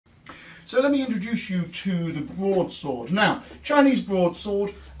So let me introduce you to the broadsword. Now, Chinese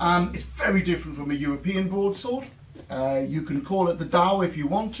broadsword is very different from a European broadsword. You can call it the Dao if you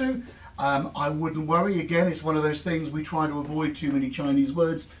want to. I wouldn't worry. Again, it's one of those things we try to avoid too many Chinese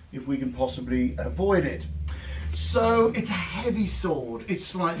words if we can possibly avoid it. So it's a heavy sword. It's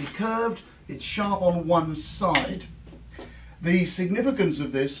slightly curved. It's sharp on one side. The significance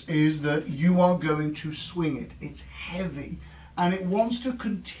of this is that you are going to swing it. It's heavy and it wants to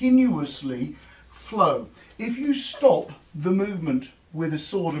continuously flow. If you stop the movement with a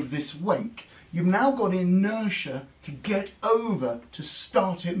sword of this weight, you've now got inertia to get over to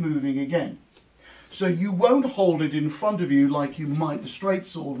start it moving again. So you won't hold it in front of you like you might the straight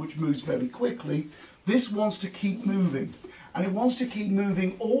sword, which moves very quickly. This wants to keep moving, and it wants to keep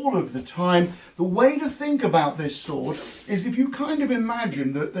moving all of the time. The way to think about this sword is if you kind of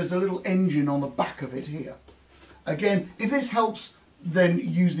imagine that there's a little engine on the back of it here. Again, if this helps, then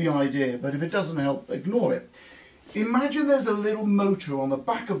use the idea, but if it doesn't help, ignore it. Imagine there's a little motor on the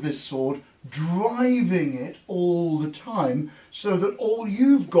back of this sword driving it all the time, so that all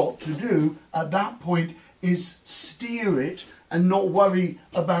you've got to do at that point is steer it and not worry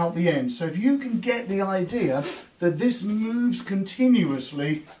about the end. So if you can get the idea that this moves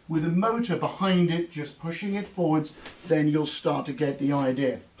continuously with a motor behind it just pushing it forwards, then you'll start to get the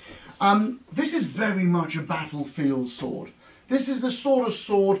idea. This is very much a battlefield sword. This is the sort of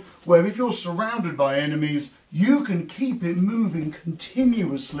sword where if you're surrounded by enemies, you can keep it moving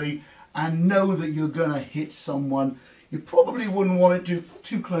continuously and know that you're going to hit someone. You probably wouldn't want it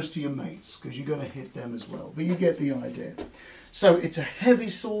too close to your mates because you're going to hit them as well, but you get the idea. So it's a heavy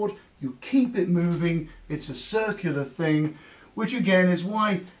sword, you keep it moving, it's a circular thing, which again is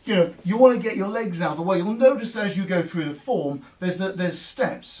why you want to get your legs out of the way. You'll notice as you go through the form, there's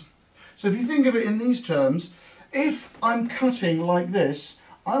steps. So if you think of it in these terms, if I'm cutting like this,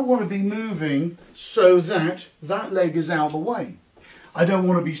 I want to be moving so that that leg is out of the way. I don't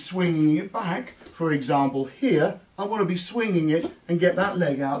want to be swinging it back. For example, here, I want to be swinging it and get that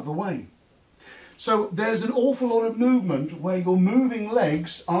leg out of the way. So there's an awful lot of movement where you're moving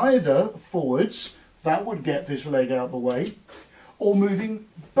legs either forwards, that would get this leg out of the way, or moving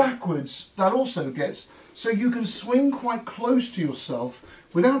backwards, that also gets. So you can swing quite close to yourself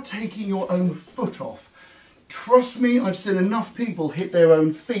without taking your own foot off. Trust me, I've seen enough people hit their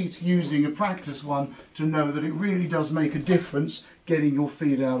own feet using a practice one to know that it really does make a difference getting your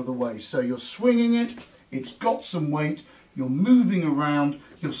feet out of the way. So you're swinging it, it's got some weight, you're moving around,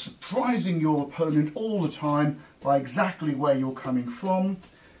 you're surprising your opponent all the time by exactly where you're coming from.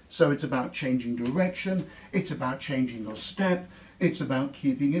 So it's about changing direction, it's about changing your step, it's about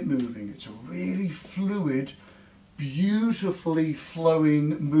keeping it moving. It's a really fluid, beautifully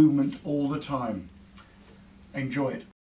flowing movement all the time. Enjoy it.